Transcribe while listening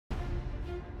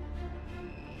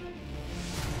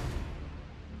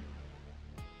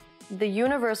The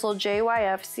universal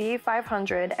JYF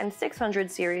C540 and 600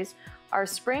 series are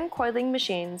spring coiling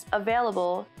machines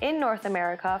available in North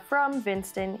America from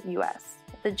VINSTON US.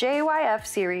 The JYF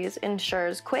series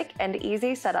ensures quick and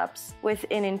easy setups with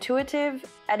an intuitive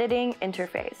editing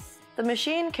interface. The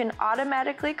machine can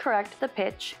automatically correct the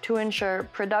pitch to ensure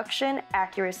production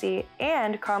accuracy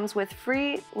and comes with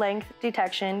free length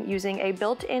detection using a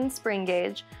built-in spring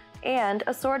gauge and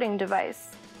a sorting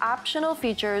device. Optional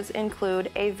features include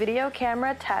a video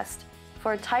camera test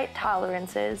for tight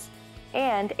tolerances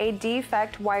and a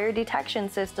defect wire detection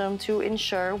system to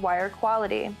ensure wire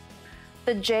quality.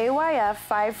 The JYF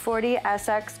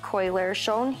 540SX coiler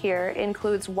shown here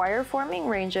includes wire forming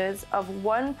ranges of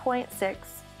 1.6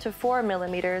 to 4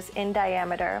 millimeters in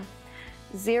diameter,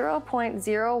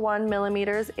 0.01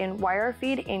 millimeters in wire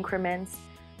feed increments,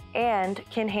 and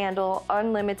can handle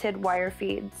unlimited wire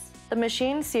feeds. The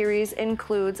machine series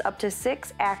includes up to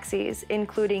 6 axes,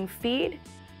 including feed,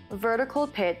 vertical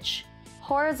pitch,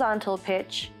 horizontal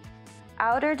pitch,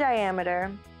 outer diameter,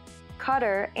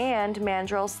 cutter, and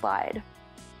mandrel slide.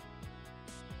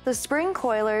 The spring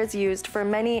coiler is used for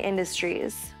many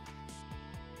industries.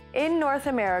 In North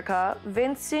America,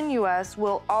 VINSTON US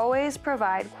will always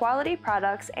provide quality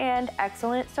products and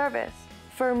excellent service.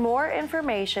 For more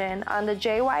information on the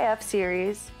JYF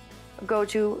series, go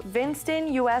to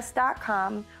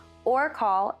vinstonus.com or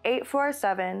call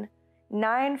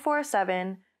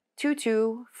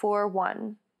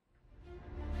 847-947-2241.